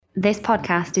This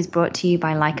podcast is brought to you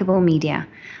by Likeable Media.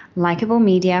 Likeable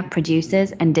Media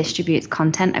produces and distributes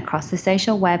content across the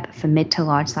social web for mid to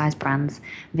large size brands.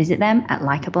 Visit them at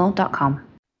likeable.com.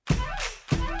 All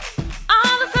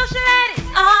the social ladies,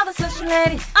 all the social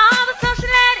ladies, all the social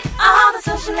ladies, all the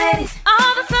social ladies,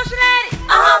 all the social ladies,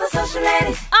 all the social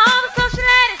ladies, all the social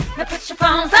ladies. Now put your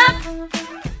phones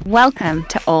up. Welcome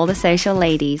to All the Social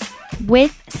Ladies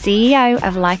with CEO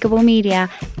of Likeable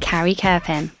Media, Carrie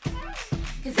Kerpin.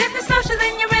 Cause if you're social,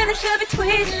 then you really should be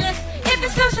tweeting this. If you're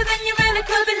social, then you really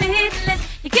could be leading this.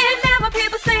 You get mad when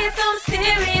people say it's so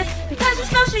mysterious. Because you're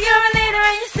social, you're a leader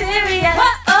and you're serious.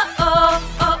 Oh, oh, oh,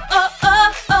 oh,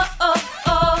 oh, oh, oh,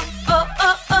 oh, oh,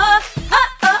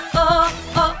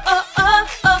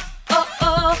 oh,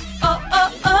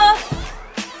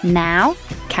 oh, Now,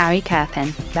 Carrie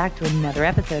Kerpin. Back to another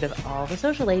episode of All the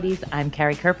Social Ladies. I'm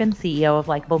Carrie Kerpin, CEO of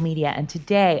Likeable Media, and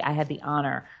today I had the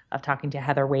honor of talking to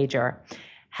Heather Wager.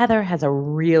 Heather has a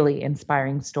really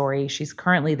inspiring story. She's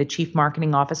currently the Chief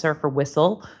Marketing Officer for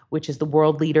Whistle, which is the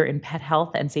world leader in pet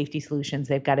health and safety solutions.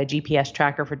 They've got a GPS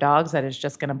tracker for dogs that is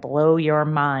just going to blow your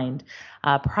mind.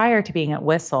 Prior to being at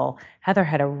Whistle, Heather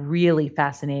had a really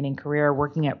fascinating career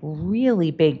working at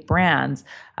really big brands,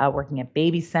 working at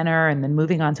Baby Center and then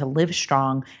moving on to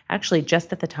Livestrong, actually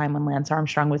just at the time when Lance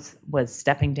Armstrong was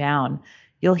stepping down.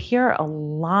 You'll hear a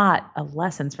lot of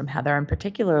lessons from Heather, and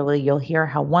particularly you'll hear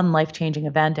how one life-changing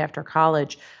event after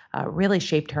college really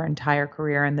shaped her entire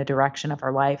career and the direction of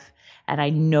her life. And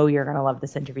I know you're going to love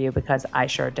this interview because I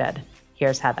sure did.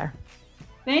 Here's Heather.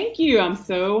 Thank you. I'm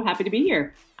so happy to be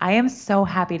here. I am so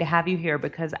happy to have you here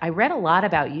because I read a lot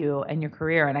about you and your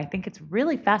career, and I think it's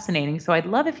really fascinating. So I'd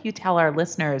love if you tell our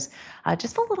listeners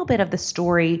just a little bit of the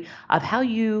story of how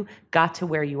you got to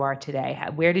where you are today.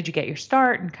 Where did you get your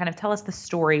start? And kind of tell us the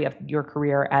story of your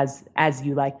career as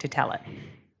you like to tell it.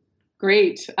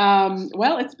 Great.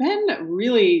 Well, it's been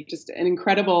really just an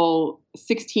incredible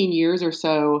 16 years or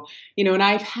so, and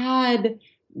I've had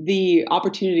the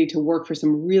opportunity to work for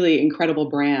some really incredible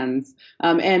brands.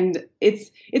 And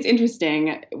it's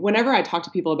interesting. Whenever I talk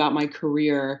to people about my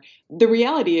career, the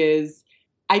reality is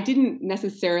I didn't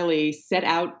necessarily set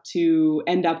out to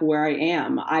end up where I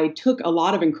am. I took a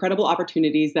lot of incredible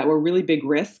opportunities that were really big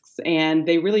risks, and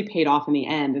they really paid off in the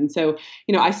end. And so,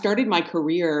 I started my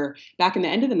career back in the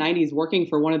end of the 90s working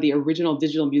for one of the original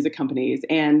digital music companies.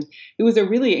 And it was a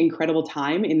really incredible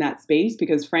time in that space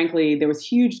because, frankly, there was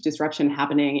huge disruption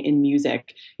happening in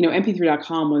music.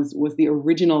 MP3.com was the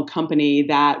original company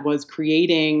that was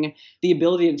creating the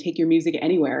ability to take your music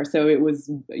anywhere. So it was,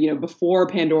 before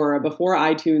Pandora, before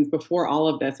iTunes, before all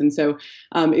of this. And so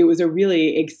it was a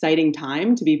really exciting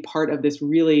time to be part of this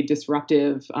really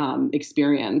disruptive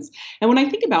experience. And when I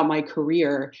think about my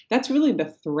career, that's really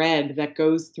the thread that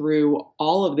goes through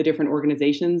all of the different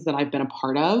organizations that I've been a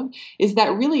part of, is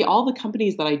that really all the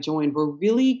companies that I joined were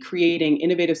really creating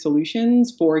innovative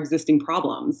solutions for existing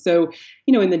problems. So,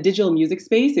 in the digital music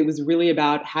space, it was really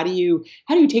about how do you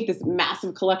take this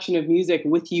massive collection of music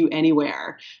with you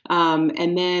anywhere?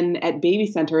 And then at Baby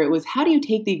Center, it was how do you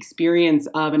take the experience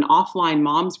of an offline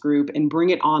moms group and bring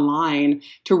it online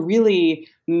to really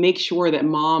make sure that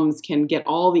moms can get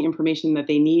all the information that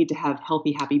they need to have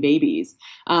healthy, happy babies.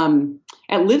 At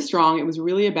Livestrong, it was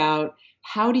really about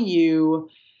how do you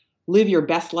live your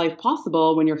best life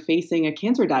possible when you're facing a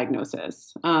cancer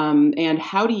diagnosis? And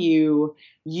how do you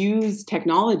use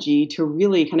technology to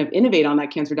really kind of innovate on that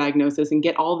cancer diagnosis and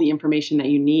get all the information that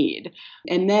you need?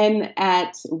 And then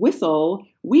at Whistle,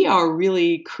 we are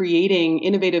really creating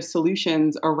innovative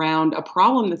solutions around a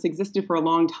problem that's existed for a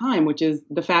long time, which is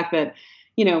the fact that,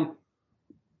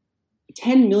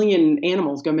 10 million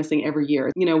animals go missing every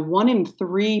year. 1 in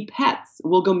 3 pets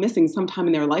will go missing sometime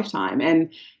in their lifetime.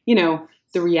 And,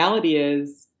 the reality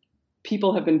is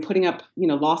people have been putting up,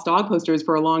 lost dog posters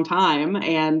for a long time,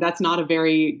 and that's not a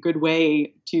very good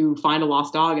way to find a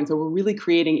lost dog. And so we're really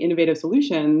creating innovative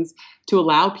solutions to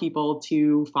allow people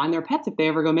to find their pets if they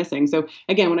ever go missing. So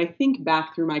again, when I think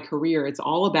back through my career, it's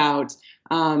all about,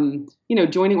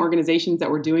 joining organizations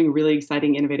that were doing really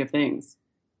exciting, innovative things.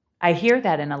 I hear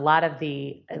that in a lot of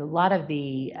the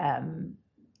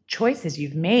choices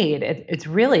you've made. It's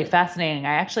really fascinating.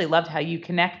 I actually loved how you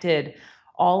connected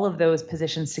all of those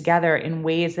positions together in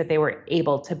ways that they were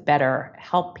able to better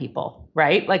help people,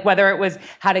 right? Like whether it was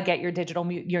how to get your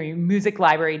your music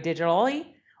library digitally,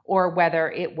 or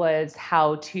whether it was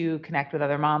how to connect with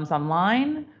other moms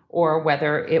online, or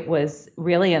whether it was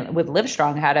really with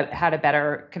Livestrong, how to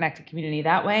better connect a community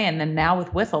that way. And then now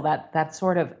with Whistle, that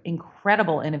sort of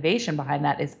incredible innovation behind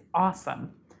that is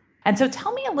awesome. And so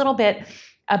tell me a little bit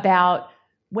about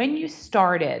when you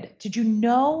started. Did you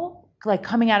know like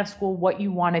coming out of school, what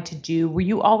you wanted to do? Were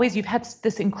you always, you've had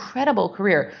this incredible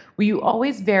career. Were you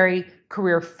always very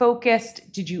career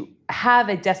focused? Did you have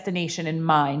a destination in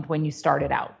mind when you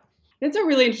started out? That's a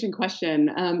really interesting question.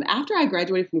 After I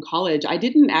graduated from college, I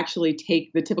didn't actually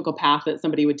take the typical path that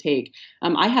somebody would take.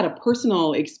 I had a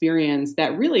personal experience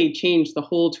that really changed the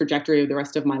whole trajectory of the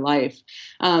rest of my life.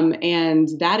 And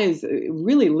that is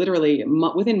really literally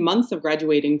within months of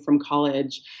graduating from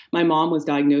college, my mom was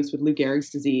diagnosed with Lou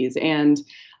Gehrig's disease. And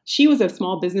she was a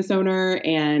small business owner,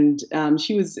 and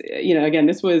she was, again,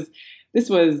 this was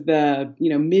the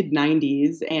mid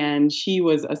 90s, and she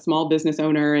was a small business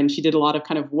owner, and she did a lot of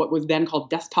kind of what was then called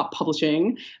desktop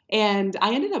publishing. And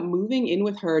I ended up moving in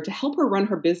with her to help her run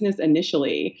her business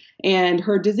initially. And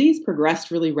her disease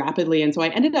progressed really rapidly, and so I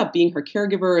ended up being her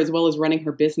caregiver as well as running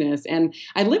her business. And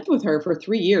I lived with her for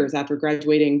 3 years after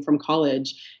graduating from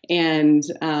college. And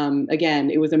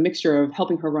again, it was a mixture of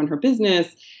helping her run her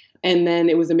business, and then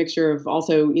it was a mixture of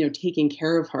also, taking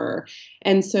care of her.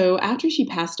 And so after she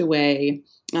passed away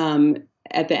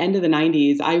at the end of the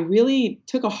 90s, I really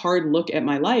took a hard look at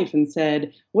my life and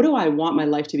said, what do I want my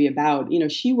life to be about?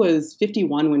 She was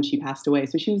 51 when she passed away.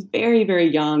 So she was very, very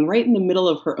young, right in the middle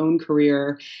of her own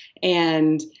career.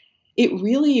 And it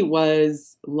really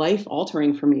was life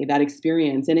altering for me, that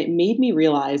experience. And it made me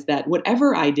realize that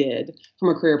whatever I did from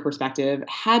a career perspective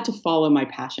had to follow my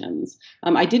passions.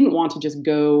 I didn't want to just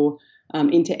go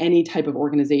into any type of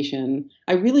organization.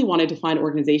 I really wanted to find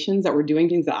organizations that were doing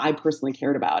things that I personally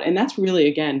cared about. And that's really,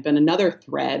 again, been another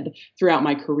thread throughout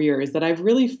my career, is that I've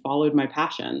really followed my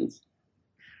passions.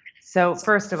 So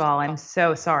first of all, I'm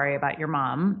so sorry about your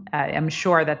mom. I'm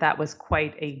sure that was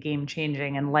quite a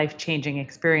game-changing and life-changing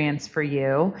experience for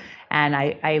you. And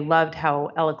I loved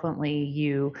how eloquently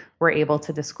you were able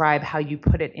to describe how you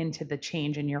put it into the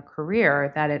change in your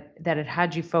career, that it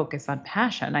had you focus on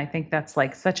passion. I think that's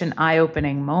like such an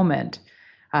eye-opening moment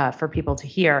for people to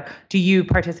hear. Do you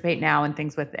participate now in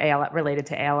things with related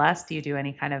to ALS? Do you do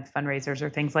any kind of fundraisers or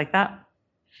things like that?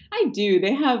 I do.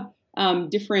 They have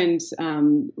different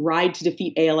ride to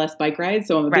defeat ALS bike rides.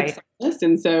 So I'm a big cyclist,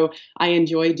 and so I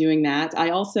enjoy doing that. I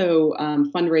also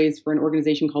fundraise for an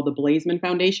organization called the Blazeman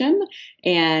Foundation,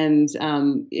 and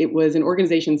it was an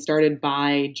organization started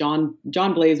by John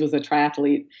Blaze was a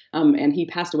triathlete, and he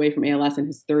passed away from ALS in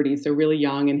his 30s, so really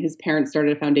young. And his parents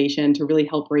started a foundation to really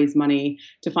help raise money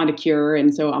to find a cure,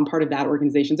 and so I'm part of that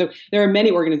organization. So there are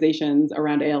many organizations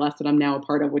around ALS that I'm now a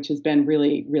part of, which has been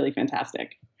really, really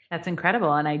fantastic. That's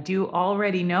incredible. And I do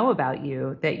already know about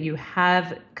you that you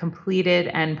have completed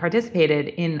and participated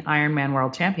in Ironman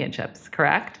World Championships,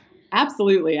 correct?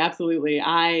 Absolutely. Absolutely.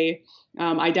 I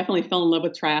definitely fell in love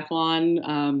with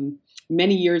triathlon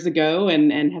many years ago,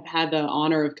 and have had the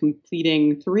honor of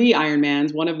completing 3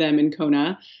 Ironmans, one of them in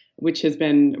Kona, which has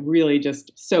been really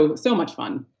just so much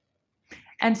fun.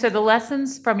 And so the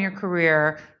lessons from your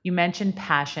career, you mentioned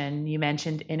passion, you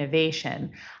mentioned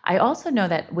innovation. I also know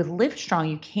that with Livestrong,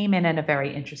 you came in at a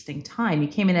very interesting time. You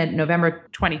came in at November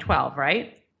 2012,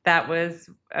 right? That was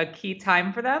a key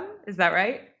time for them. Is that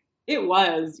right? It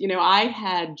was. I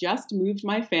had just moved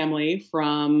my family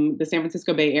from the San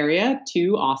Francisco Bay Area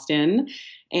to Austin,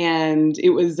 and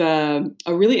it was a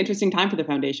really interesting time for the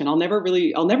foundation. I'll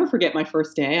never forget my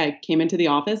first day. I came into the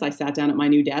office, I sat down at my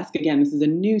new desk. Again, this is a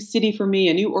new city for me,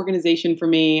 a new organization for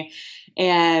me,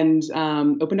 and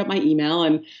opened up my email.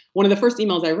 And one of the first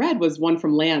emails I read was one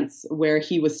from Lance, where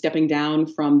he was stepping down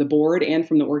from the board and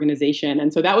from the organization.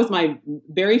 And so that was my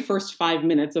very first 5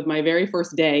 minutes of my very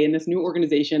first day in this new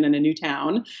organization in a new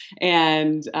town.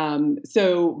 And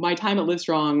so my time at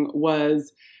Livestrong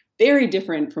was very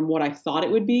different from what I thought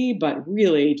it would be, but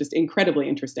really just incredibly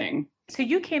interesting. So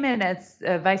you came in as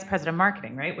vice president of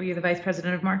marketing, right? Were you the vice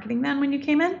president of marketing then when you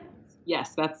came in?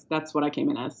 Yes, that's what I came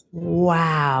in as.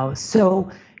 Wow. So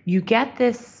you get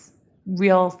this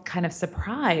real kind of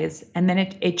surprise, and then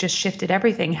it just shifted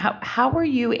everything. How were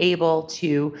you able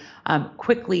to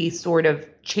quickly sort of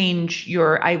change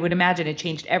I would imagine it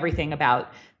changed everything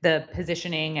about the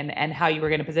positioning and how you were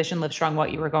going to position Livestrong,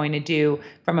 what you were going to do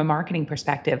from a marketing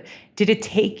perspective. Did it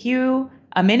take you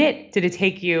a minute? Did it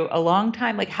take you a long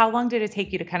time? Like, how long did it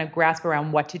take you to kind of grasp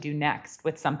around what to do next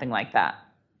with something like that?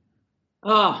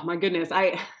 Oh my goodness.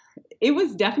 It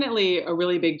was definitely a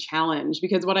really big challenge,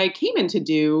 because what I came in to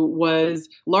do was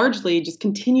largely just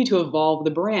continue to evolve the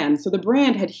brand. So the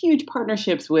brand had huge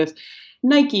partnerships with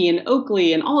Nike and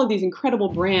Oakley and all of these incredible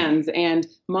brands. And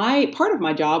part of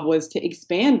my job was to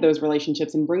expand those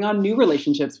relationships and bring on new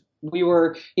relationships. We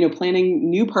were, planning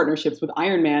new partnerships with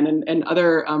Ironman and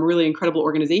other really incredible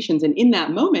organizations. And in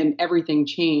that moment, everything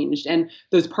changed. And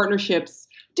those partnerships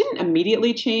didn't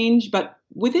immediately change, but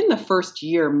within the first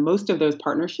year, most of those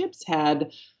partnerships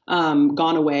had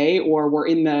gone away or were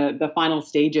in the final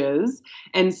stages.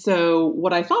 And so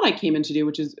what I thought I came in to do,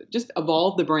 which is just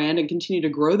evolve the brand and continue to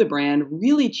grow the brand,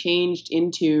 really changed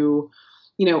into,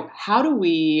 how do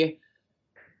we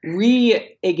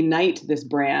reignite this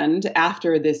brand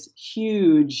after this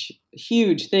huge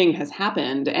thing has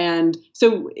happened. And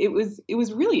so it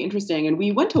was really interesting, and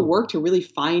we went to work to really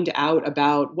find out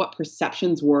about what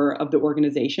perceptions were of the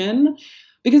organization,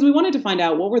 because we wanted to find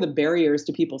out what were the barriers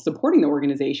to people supporting the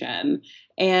organization.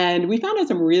 And we found out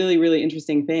some really, really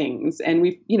interesting things.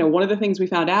 And one of the things we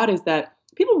found out is that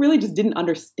people really just didn't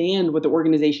understand what the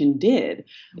organization did.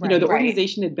 The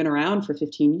organization had been around for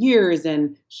 15 years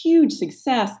and huge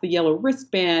success. The Yellow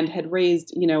Wristband had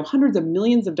raised, hundreds of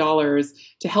millions of dollars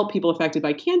to help people affected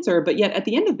by cancer. But yet at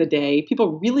the end of the day,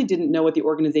 people really didn't know what the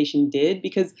organization did,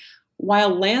 because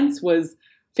while Lance was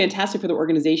fantastic for the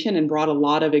organization and brought a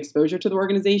lot of exposure to the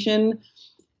organization,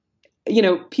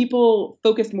 people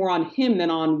focused more on him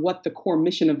than on what the core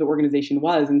mission of the organization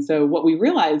was. And so what we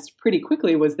realized pretty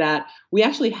quickly was that we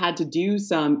actually had to do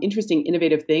some interesting,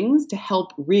 innovative things to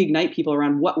help reignite people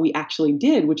around what we actually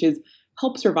did, which is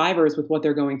help survivors with what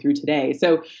they're going through today.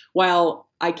 So while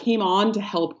I came on to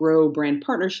help grow brand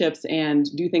partnerships and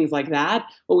do things like that,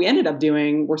 what we ended up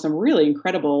doing were some really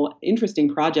incredible,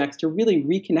 interesting projects to really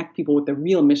reconnect people with the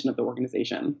real mission of the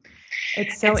organization.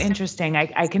 It's so interesting.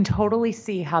 I can totally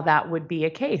see how that would be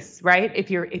a case, right? If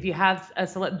you have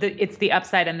it's the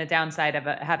upside and the downside of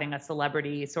having a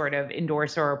celebrity sort of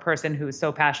endorser or person who's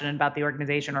so passionate about the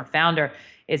organization or founder,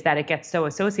 is that it gets so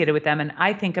associated with them. And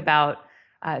I think about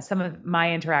some of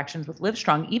my interactions with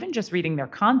Livestrong, even just reading their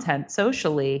content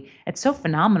socially, it's so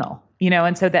phenomenal,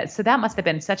 and so that must have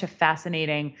been such a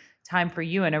fascinating time for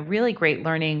you and a really great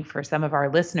learning for some of our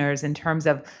listeners in terms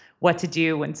of what to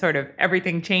do when sort of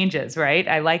everything changes, right?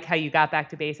 I like how you got back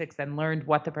to basics and learned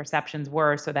what the perceptions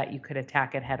were so that you could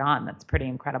attack it head on. That's pretty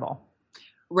incredible.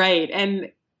 Right.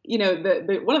 And,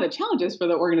 the one of the challenges for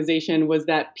the organization was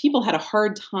that people had a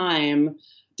hard time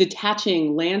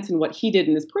detaching Lance and what he did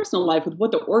in his personal life with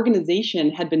what the organization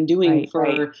had been doing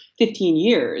for 15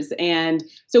 years. And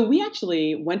so we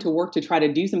actually went to work to try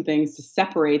to do some things to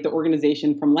separate the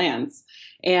organization from Lance.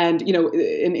 And,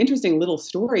 an interesting little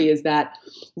story is that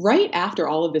right after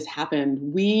all of this happened,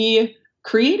 we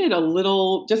created a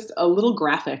little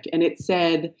graphic, and it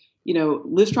said,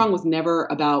 Livestrong was never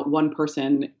about one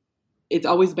person. It's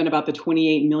always been about the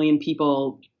 28 million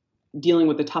people dealing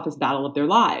with the toughest battle of their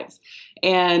lives.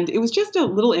 And it was just a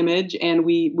little image, and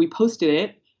we posted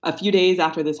it a few days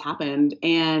after this happened,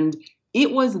 and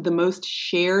it was the most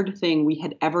shared thing we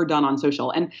had ever done on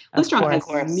social. And Livestrong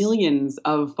has millions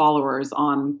of followers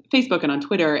on Facebook and on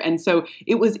Twitter. And so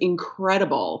it was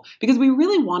incredible because we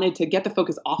really wanted to get the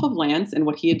focus off of Lance and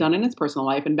what he had done in his personal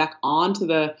life and back onto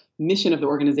the mission of the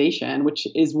organization, which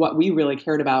is what we really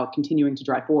cared about continuing to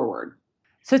drive forward.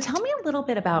 So tell me a little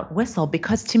bit about Whistle,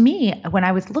 because to me, when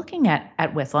I was looking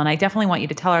at Whistle, and I definitely want you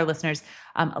to tell our listeners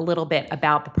a little bit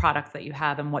about the products that you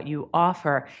have and what you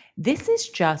offer, this is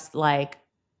just like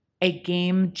a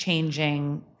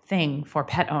game-changing thing for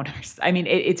pet owners. I mean,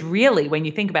 it's really, when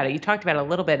you think about it, you talked about it a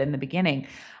little bit in the beginning.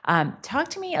 Talk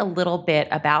to me a little bit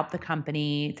about the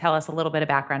company. Tell us a little bit of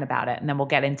background about it, and then we'll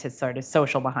get into sort of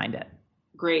social behind it.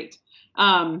 Great.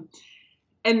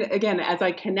 And again, as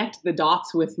I connect the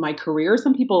dots with my career,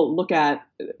 some people look at,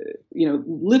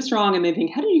 Livestrong and they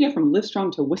think, how did you get from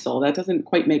Livestrong to Whistle? That doesn't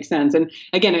quite make sense. And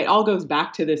again, it all goes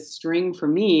back to this string for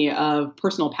me of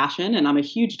personal passion. And I'm a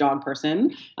huge dog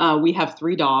person. We have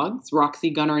 3 dogs,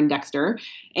 Roxy, Gunner, and Dexter.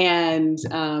 And,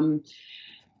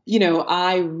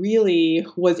 I really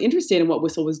was interested in what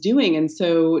Whistle was doing. And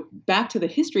so back to the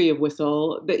history of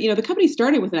Whistle, the company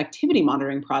started with an activity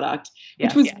monitoring product,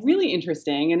 which was really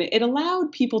interesting. And it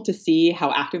allowed people to see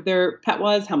how active their pet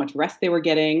was, how much rest they were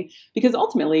getting, because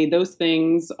ultimately those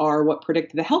things are what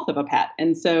predict the health of a pet.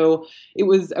 And so it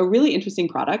was a really interesting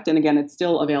product. And again, it's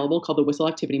still available, called the Whistle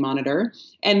Activity Monitor.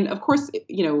 And of course,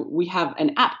 we have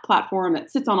an app platform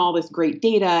that sits on all this great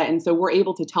data. And so we're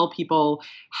able to tell people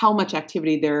how much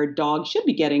activity their dog should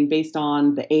be getting based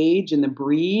on the age and the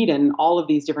breed and all of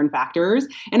these different factors.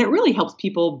 And it really helps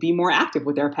people be more active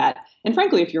with their pet. And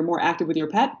frankly, if you're more active with your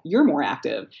pet, you're more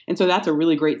active. And so that's a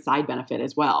really great side benefit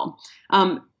as well.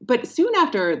 But soon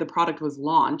after the product was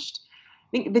launched,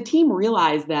 I think the team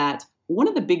realized that one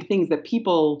of the big things that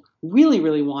people really,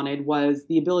 really wanted was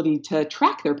the ability to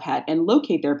track their pet and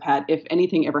locate their pet if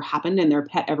anything ever happened and their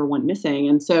pet ever went missing.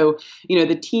 And so,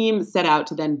 the team set out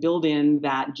to then build in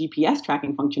that GPS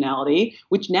tracking functionality,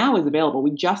 which now is available.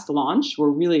 We just launched. We're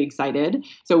really excited.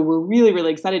 So we're really,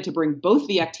 really excited to bring both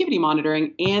the activity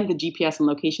monitoring and the GPS and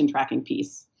location tracking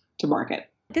piece to market.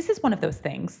 This is one of those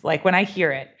things, like when I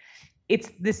hear it, it's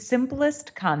the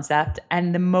simplest concept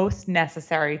and the most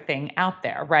necessary thing out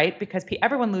there, right? Because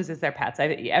everyone loses their pets.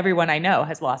 Everyone I know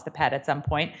has lost a pet at some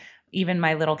point. Even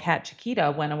my little cat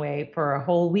Chiquita went away for a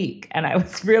whole week and I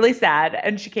was really sad,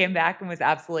 and she came back and was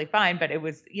absolutely fine, but it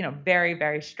was, very,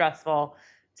 very stressful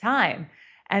time.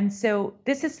 And so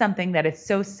this is something that is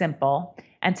so simple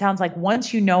and sounds like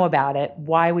once you know about it,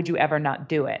 why would you ever not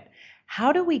do it?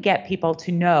 How do we get people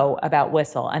to know about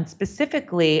Whistle? And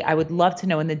specifically, I would love to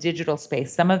know in the digital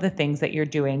space, some of the things that you're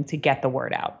doing to get the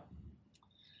word out.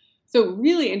 So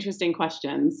really interesting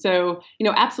question. So,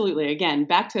 absolutely. Again,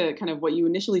 back to kind of what you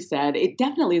initially said, it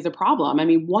definitely is a problem. I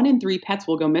mean, 1 in 3 pets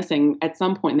will go missing at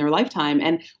some point in their lifetime.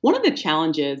 And one of the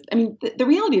challenges, the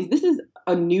reality is this is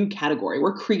a new category.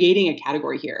 We're creating a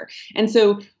category here. And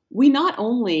so we not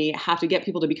only have to get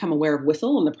people to become aware of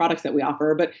Whistle and the products that we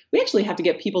offer, but we actually have to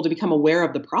get people to become aware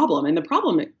of the problem. And the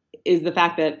problem is the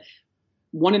fact that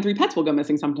 1 in 3 pets will go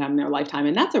missing sometime in their lifetime.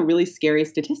 And that's a really scary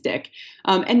statistic.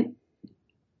 And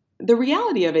the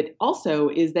reality of it also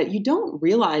is that you don't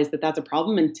realize that that's a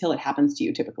problem until it happens to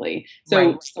you typically. So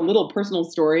Right. Just a little personal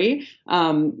story.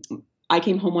 I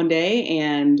came home one day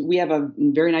and we have a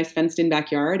very nice fenced in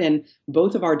backyard, and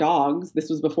both of our dogs, this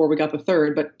was before we got the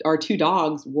third, but our 2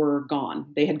 dogs were gone.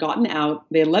 They had gotten out,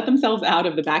 they had let themselves out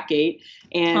of the back gate,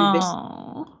 and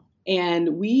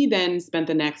and we then spent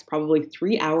the next probably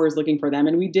 3 hours looking for them.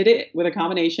 And we did it with a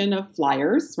combination of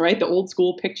flyers, right? The old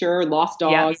school picture, lost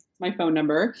dogs, Yes. my phone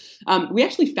number. We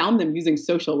actually found them using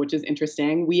social, which is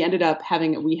interesting. We ended up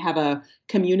we have a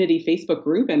community Facebook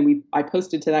group, and I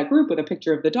posted to that group with a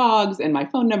picture of the dogs and my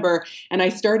phone number. And I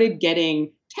started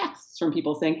getting texts from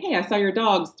people saying, hey, I saw your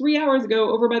dogs 3 hours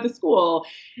ago over by the school.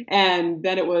 And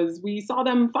then it was, we saw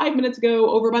them 5 minutes ago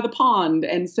over by the pond.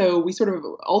 And so we sort of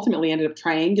ultimately ended up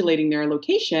triangulating their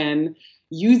location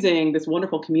using this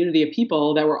wonderful community of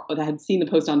people that had seen the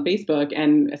post on Facebook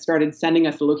and started sending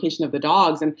us the location of the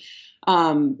dogs. And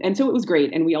so it was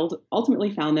great. And we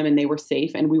ultimately found them and they were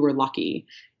safe and we were lucky.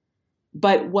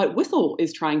 But what Whistle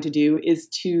is trying to do is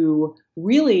to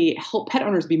really help pet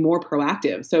owners be more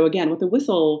proactive. So again, what the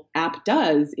Whistle app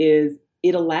does is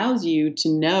it allows you to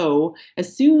know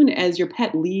as soon as your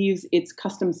pet leaves its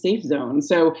custom safe zone.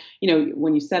 So,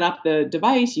 when you set up the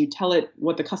device, you tell it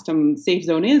what the custom safe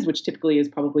zone is, which typically is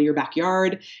probably your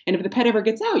backyard. And if the pet ever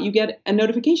gets out, you get a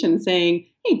notification saying,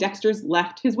 hey, Dexter's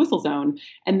left his Whistle zone.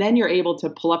 And then you're able to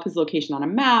pull up his location on a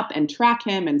map and track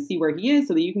him and see where he is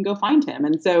so that you can go find him.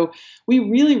 And so we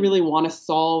really, really want to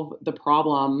solve the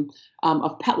problem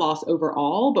of pet loss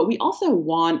overall, but we also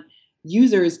want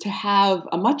users to have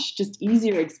a much just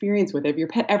easier experience with it. If your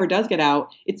pet ever does get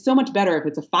out, it's so much better if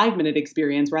it's a 5-minute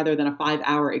experience rather than a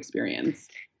 5-hour experience.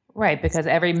 Right, because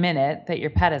every minute that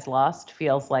your pet is lost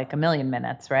feels like a million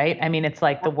minutes, right? I mean, it's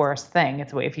like the worst thing.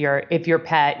 It's if your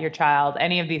pet, your child,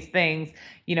 any of these things,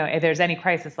 if there's any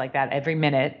crisis like that, every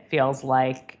minute feels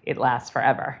like it lasts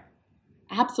forever.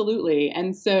 Absolutely.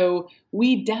 And so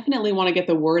we definitely want to get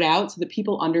the word out so that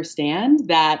people understand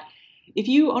that if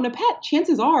you own a pet,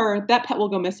 chances are that pet will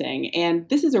go missing. And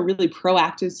this is a really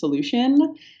proactive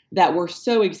solution that we're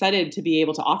so excited to be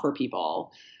able to offer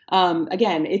people.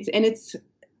 Again, it's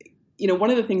one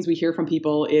of the things we hear from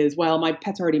people is, well, my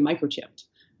pet's already microchipped.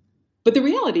 But the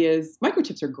reality is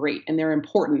microchips are great and they're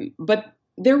important, but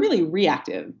they're really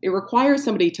reactive. It requires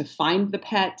somebody to find the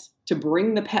pet, to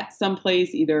bring the pet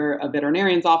someplace, either a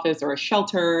veterinarian's office or a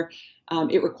shelter.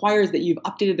 It requires that you've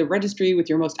updated the registry with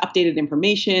your most updated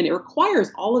information. It requires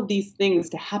all of these things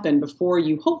to happen before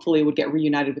you hopefully would get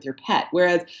reunited with your pet.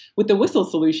 Whereas with the Whistle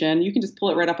solution, you can just pull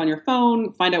it right up on your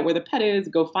phone, find out where the pet is,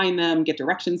 go find them, get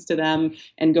directions to them,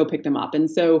 and go pick them up.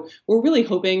 And so we're really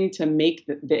hoping to make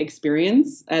the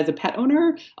experience as a pet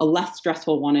owner a less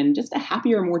stressful one and just a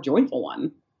happier, more joyful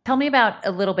one. Tell me about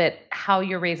a little bit how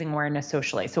you're raising awareness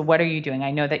socially. So what are you doing?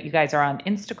 I know that you guys are on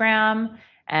Instagram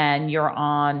and you're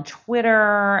on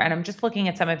Twitter, and I'm just looking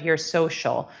at some of your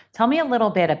social. Tell me a little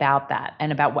bit about that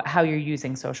and about how you're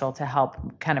using social to help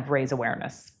kind of raise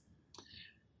awareness.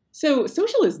 So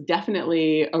social is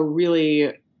definitely a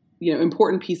really,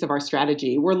 important piece of our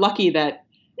strategy. We're lucky that,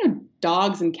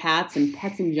 dogs and cats and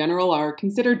pets in general are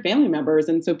considered family members.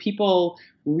 And so people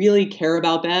really care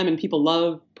about them, and people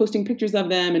love posting pictures of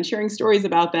them and sharing stories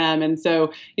about them. And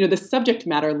so, the subject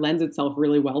matter lends itself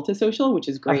really well to social, which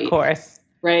is great. Of course.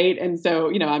 Right. And so,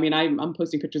 I mean, I'm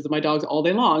posting pictures of my dogs all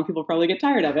day long. People probably get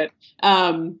tired of it.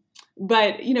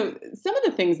 But, some of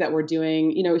the things that we're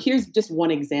doing, here's just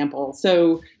one example.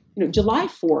 So, July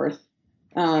 4th,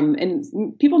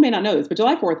 and people may not know this, but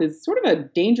July 4th is sort of a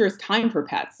dangerous time for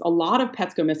pets. A lot of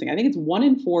pets go missing. I think it's 1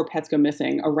 in 4 pets go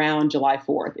missing around July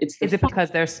 4th. Is it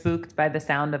because they're spooked by the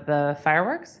sound of the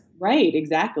fireworks? Right,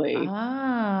 exactly.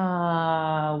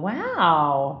 Ah,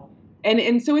 wow.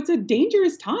 And so it's a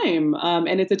dangerous time,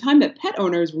 and it's a time that pet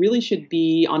owners really should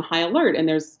be on high alert. And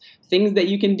there's things that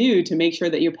you can do to make sure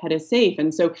that your pet is safe.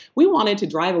 And so we wanted to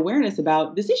drive awareness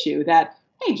about this issue that,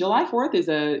 hey, July 4th is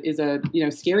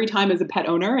a scary time as a pet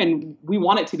owner, and we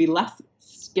want it to be less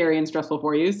scary and stressful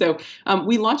for you. So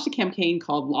we launched a campaign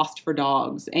called Lost for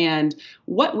Dogs. And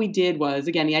what we did was,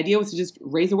 again, the idea was to just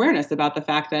raise awareness about the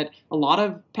fact that a lot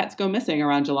of pets go missing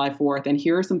around July 4th. And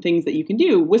here are some things that you can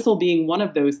do, whistle being one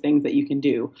of those things that you can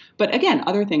do. But again,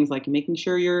 other things like making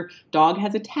sure your dog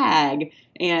has a tag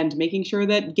and making sure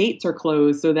that gates are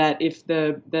closed so that if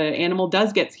the animal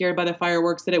does get scared by the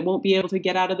fireworks, that it won't be able to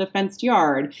get out of the fenced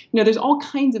yard. There's all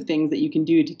kinds of things that you can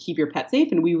do to keep your pet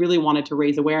safe, and we really wanted to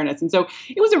raise awareness. And so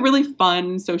it was a really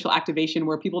fun social activation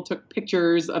where people took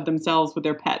pictures of themselves with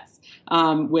their pets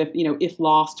with, if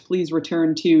lost, please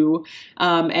return to,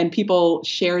 and people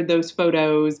shared those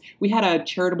photos. We had a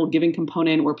charitable giving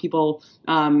component where people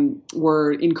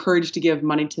were encouraged to give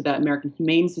money to the American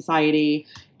Humane Society.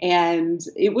 And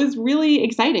it was really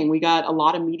exciting. We got a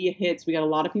lot of media hits. We got a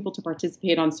lot of people to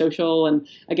participate on social and,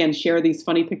 again, share these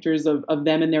funny pictures of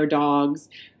them and their dogs.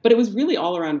 But it was really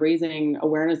all around raising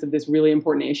awareness of this really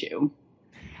important issue.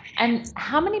 And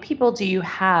how many people do you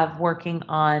have working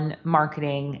on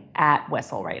marketing at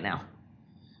Whistle right now?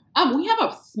 We have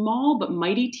a small but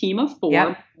mighty team of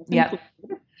 4. Yep.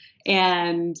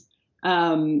 And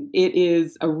it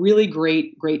is a really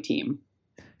great team.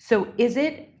 So is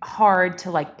it hard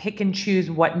to pick and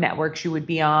choose what networks you would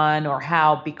be on or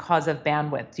how because of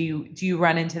bandwidth? Do you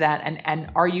run into that? And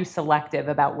are you selective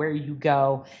about where you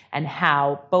go and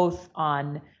how, both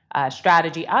on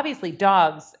strategy? Obviously,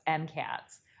 dogs and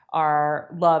cats are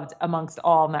loved amongst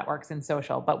all networks and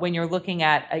social. But when you're looking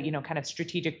at, kind of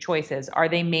strategic choices, are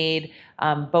they made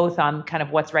both on kind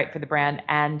of what's right for the brand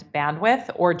and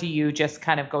bandwidth? Or do you just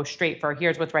kind of go straight for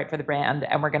here's what's right for the brand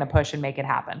and we're going to push and make it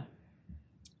happen?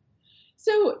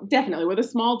 So definitely with a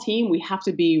small team, we have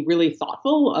to be really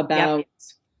thoughtful about,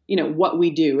 what we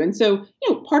do. And so,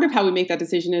 part of how we make that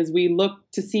decision is we look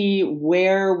to see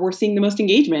where we're seeing the most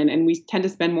engagement, and we tend to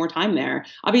spend more time there.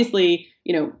 Obviously,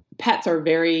 pets are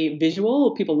very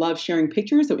visual. People love sharing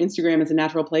pictures. So Instagram is a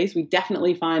natural place. We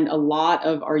definitely find a lot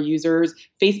of our users.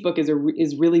 Facebook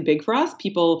is really big for us.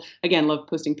 People, again, love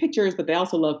posting pictures, but they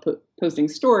also love posting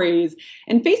stories.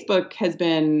 And Facebook has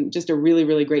been just a really,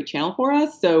 really great channel for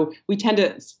us. So we tend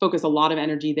to focus a lot of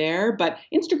energy there. But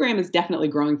Instagram is definitely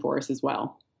growing for us as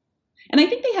well. And I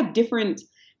think they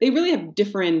really have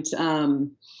different,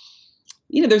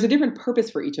 there's a different purpose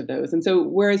for each of those. And so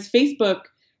whereas Facebook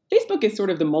is sort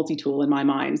of the multi-tool in my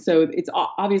mind. So it's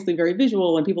obviously very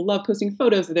visual and people love posting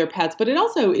photos of their pets, but it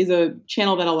also is a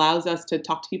channel that allows us to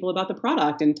talk to people about the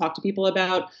product and talk to people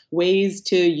about ways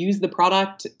to use the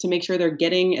product to make sure they're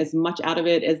getting as much out of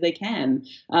it as they can.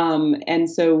 And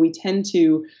so we tend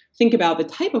to think about the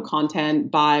type of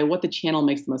content by what the channel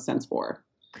makes the most sense for.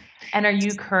 And are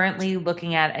you currently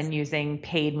looking at and using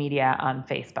paid media on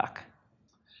Facebook?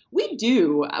 We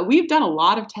do. We've done a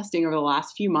lot of testing over the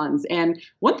last few months. And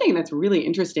one thing that's really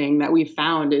interesting that we've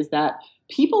found is that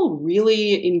people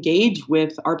really engage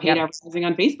with our paid advertising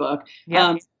on Facebook.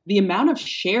 The amount of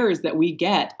shares that we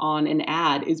get on an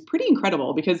ad is pretty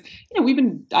incredible because,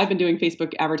 I've been doing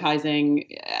Facebook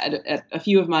advertising at a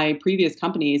few of my previous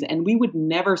companies, and we would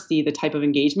never see the type of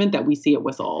engagement that we see at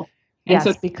Whistle.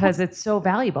 Yes, because it's so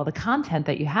valuable. The content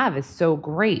that you have is so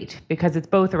great because it's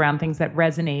both around things that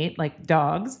resonate, like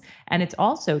dogs, and it's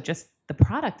also just the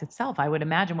product itself. I would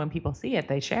imagine when people see it,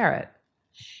 they share it.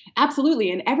 Absolutely.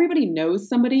 And everybody knows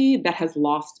somebody that has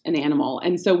lost an animal.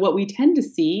 And so what we tend to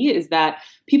see is that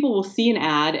people will see an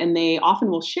ad and they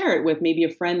often will share it with maybe a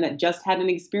friend that just had an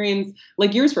experience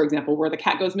like yours, for example, where the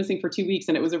cat goes missing for 2 weeks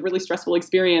and it was a really stressful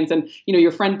experience. And,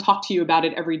 your friend talked to you about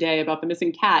it every day about the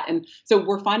missing cat. And so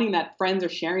we're finding that friends are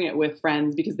sharing it with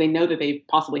friends because they know that they've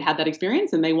possibly had that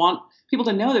experience and they want people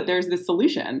to know that there's this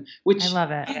solution, which I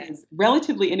love it. Is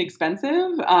relatively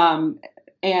inexpensive.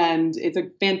 And it's a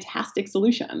fantastic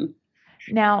solution.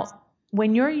 Now,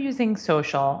 when you're using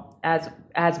social as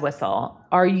Whistle,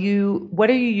 What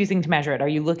are you using to measure it? Are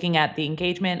you looking at the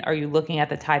engagement? Are you looking at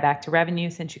the tie back to revenue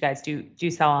since you guys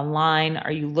do sell online?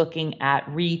 Are you looking at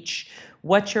reach?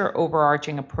 What's your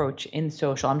overarching approach in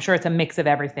social? I'm sure it's a mix of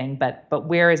everything, but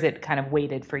where is it kind of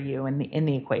weighted for you in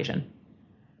the equation?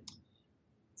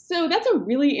 So that's a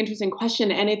really interesting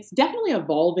question, and it's definitely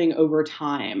evolving over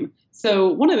time. So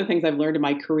one of the things I've learned in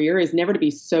my career is never to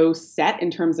be so set in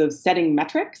terms of setting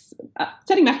metrics.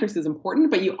 Setting metrics is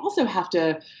important, but you also have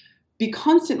to be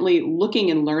constantly looking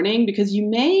and learning because you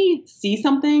may see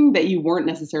something that you weren't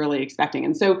necessarily expecting.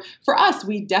 And so for us,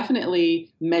 we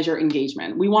definitely measure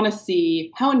engagement. We want to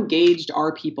see how engaged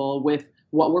are people with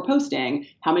what we're posting,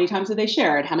 how many times do they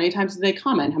share it, how many times do they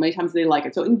comment, how many times do they like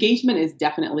it. So engagement is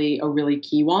definitely a really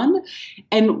key one.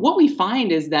 And what we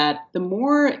find is that the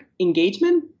more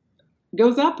engagement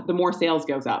goes up, the more sales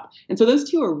goes up. And so those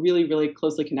two are really, really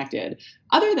closely connected.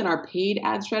 Other than our paid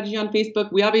ad strategy on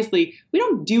Facebook, we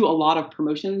don't do a lot of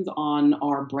promotions on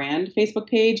our brand Facebook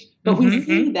page, but we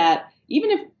see that even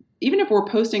if we're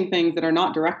posting things that are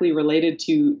not directly related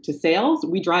to sales,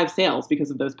 we drive sales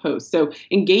because of those posts. So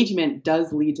engagement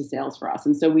does lead to sales for us.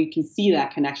 And so we can see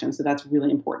that connection. So that's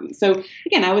really important. So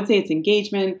again, I would say it's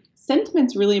engagement.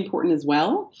 Sentiment's really important as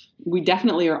well. We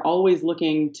definitely are always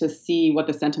looking to see what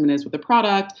the sentiment is with the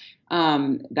product.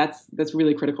 That's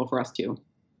really critical for us too.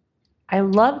 I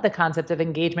love the concept of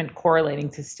engagement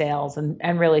correlating to sales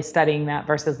and really studying that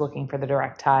versus looking for the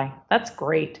direct tie. That's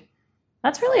great.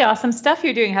 That's really awesome stuff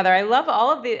you're doing, Heather. I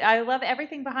love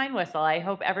everything behind Whistle. I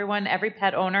hope every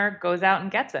pet owner goes out and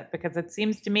gets it because it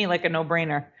seems to me like a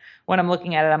no-brainer. When I'm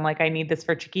looking at it, I'm like, I need this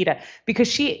for Chiquita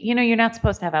because you're not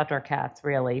supposed to have outdoor cats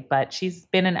really, but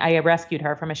I rescued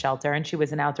her from a shelter and she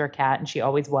was an outdoor cat and she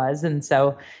always was. And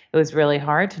so it was really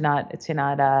hard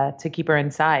to keep her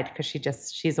inside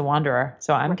because she's a wanderer.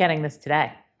 So I'm getting this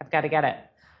today. I've got to get it.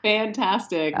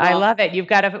 Fantastic. I love it. You've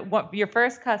got your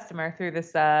first customer through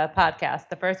this podcast.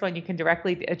 The first one you can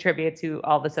directly attribute to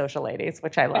all the social ladies,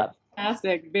 which I love.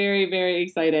 Fantastic. Very, very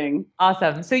exciting.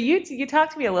 Awesome. So you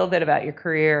talked to me a little bit about your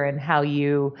career and how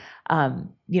you,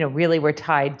 really were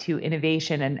tied to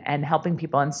innovation and helping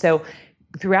people. And so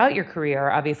throughout your career,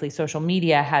 obviously social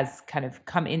media has kind of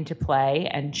come into play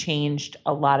and changed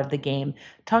a lot of the game.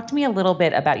 Talk to me a little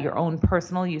bit about your own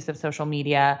personal use of social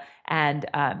media and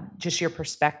just your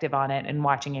perspective on it and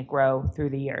watching it grow through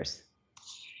the years.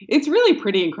 It's really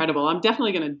pretty incredible. I'm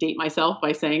definitely going to date myself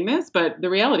by saying this, but the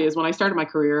reality is when I started my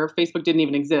career, Facebook didn't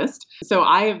even exist. So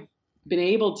I've been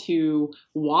able to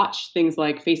watch things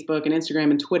like Facebook and Instagram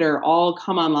and Twitter all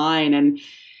come online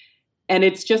and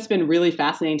it's just been really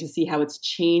fascinating to see how it's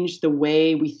changed the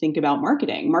way we think about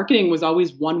marketing. Marketing was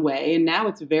always one way, and now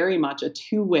it's very much a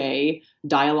two-way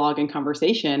dialogue and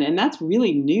conversation. And that's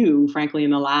really new, frankly, in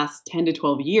the last 10 to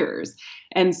 12 years.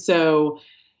 And so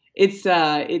it's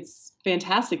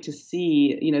fantastic to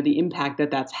see, the impact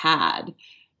that that's had.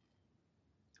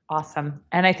 Awesome.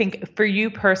 And I think for you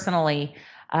personally,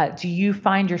 do you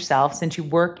find yourself, since you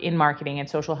work in marketing and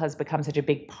social has become such a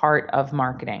big part of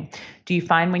marketing, do you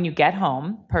find when you get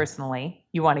home personally,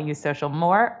 you want to use social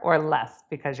more or less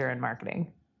because you're in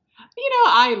marketing?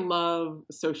 I love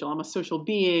social. I'm a social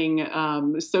being.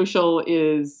 Social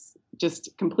is just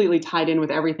completely tied in with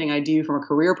everything I do from a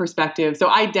career perspective. So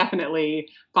I definitely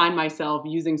find myself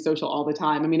using social all the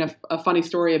time. I mean, a funny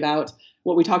story about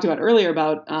what we talked about earlier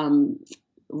about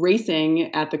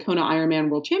racing at the Kona Ironman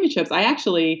World Championships, I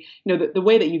actually, the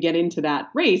way that you get into that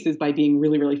race is by being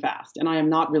really, really fast. And I am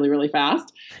not really, really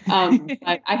fast.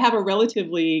 I have a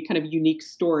relatively kind of unique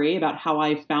story about how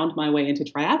I found my way into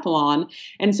triathlon.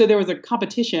 And so there was a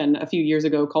competition a few years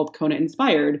ago called Kona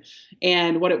Inspired.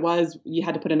 And what it was, you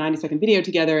had to put a 90-second video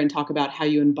together and talk about how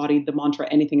you embodied the mantra,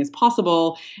 anything is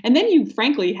possible. And then you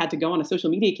frankly had to go on a social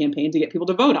media campaign to get people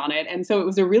to vote on it. And so it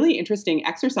was a really interesting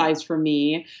exercise for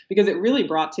me because it really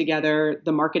brought together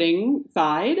the marketing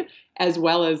side as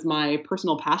well as my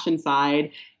personal passion side.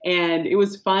 And it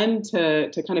was fun to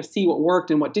kind of see what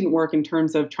worked and what didn't work in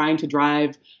terms of trying to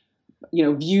drive,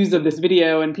 views of this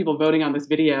video and people voting on this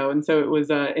video. And so it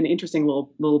was an interesting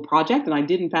little project. And I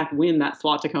did in fact win that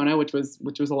slot to Kona, which was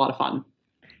a lot of fun.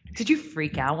 Did you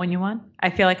freak out when you won? I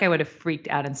feel like I would have freaked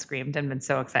out and screamed and been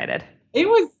so excited. It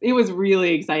was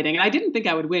really exciting. And I didn't think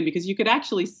I would win because you could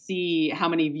actually see how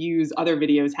many views other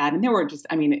videos had. And there were just,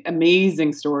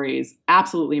 amazing stories,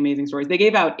 absolutely amazing stories. They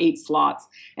gave out 8 slots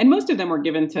and most of them were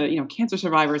given to, cancer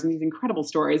survivors and these incredible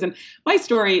stories. And my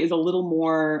story is a little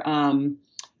more,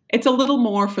 it's a little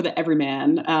more for the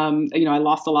everyman. I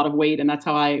lost a lot of weight and that's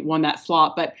how I won that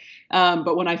slot. But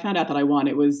when I found out that I won,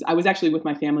 I was actually with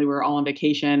my family. We were all on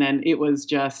vacation and it was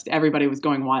just, everybody was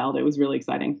going wild. It was really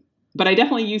exciting. but I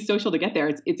definitely use social to get there.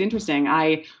 It's interesting.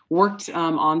 I worked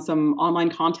on some online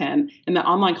content, and that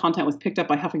online content was picked up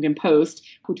by Huffington Post,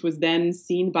 which was then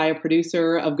seen by a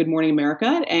producer of Good Morning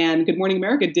America. And Good Morning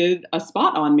America did a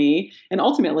spot on me. And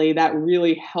ultimately, that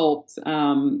really helped,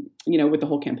 with the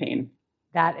whole campaign.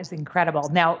 That is incredible.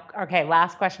 Now, okay,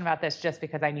 last question about this, just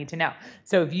because I need to know.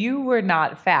 So if you were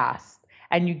not fast,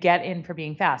 and you get in for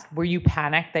being fast, were you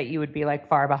panicked that you would be like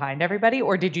far behind everybody,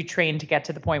 or did you train to get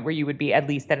to the point where you would be at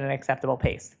least at an acceptable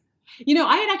pace?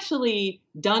 I had actually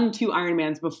done 2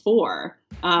 Ironmans before.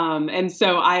 And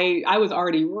so I was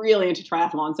already really into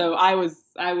triathlon. So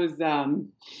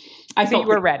You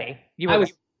were ready.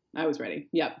 I was ready.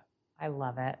 Yep. I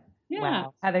love it. Yeah.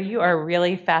 Wow. Heather, you are a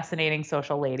really fascinating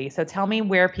social lady. So tell me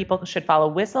where people should follow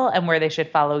Whistle and where they should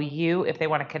follow you if they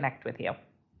want to connect with you.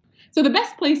 So the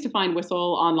best place to find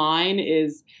Whistle online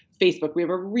is Facebook. We have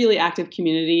a really active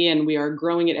community and we are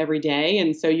growing it every day.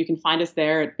 And so you can find us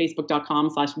there at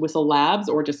facebook.com/Whistle Labs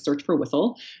or just search for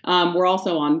Whistle. We're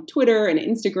also on Twitter and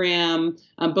Instagram.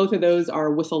 Both of those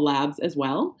are Whistle Labs as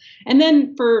well. And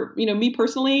then for me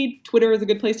personally, Twitter is a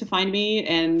good place to find me.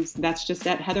 And that's just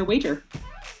at Heather Wager.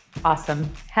 Awesome.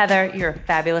 Heather, you're a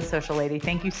fabulous social lady.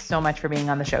 Thank you so much for being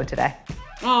on the show today.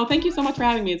 Oh, thank you so much for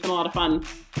having me. It's been a lot of fun.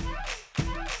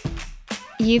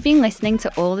 You've been listening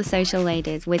to All the Social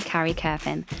Ladies with Carrie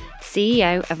Kerpen,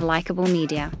 CEO of Likeable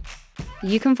Media.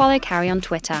 You can follow Carrie on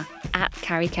Twitter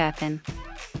 @Carrie Kerpen.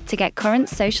 To get current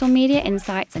social media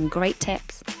insights and great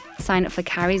tips, sign up for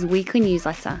Carrie's weekly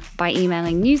newsletter by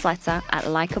emailing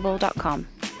newsletter@likeable.com.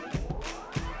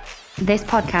 This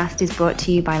podcast is brought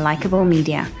to you by Likeable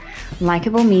Media.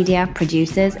 Likeable Media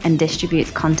produces and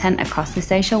distributes content across the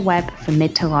social web for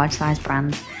mid to large size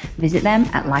brands. Visit them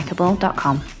at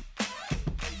likeable.com.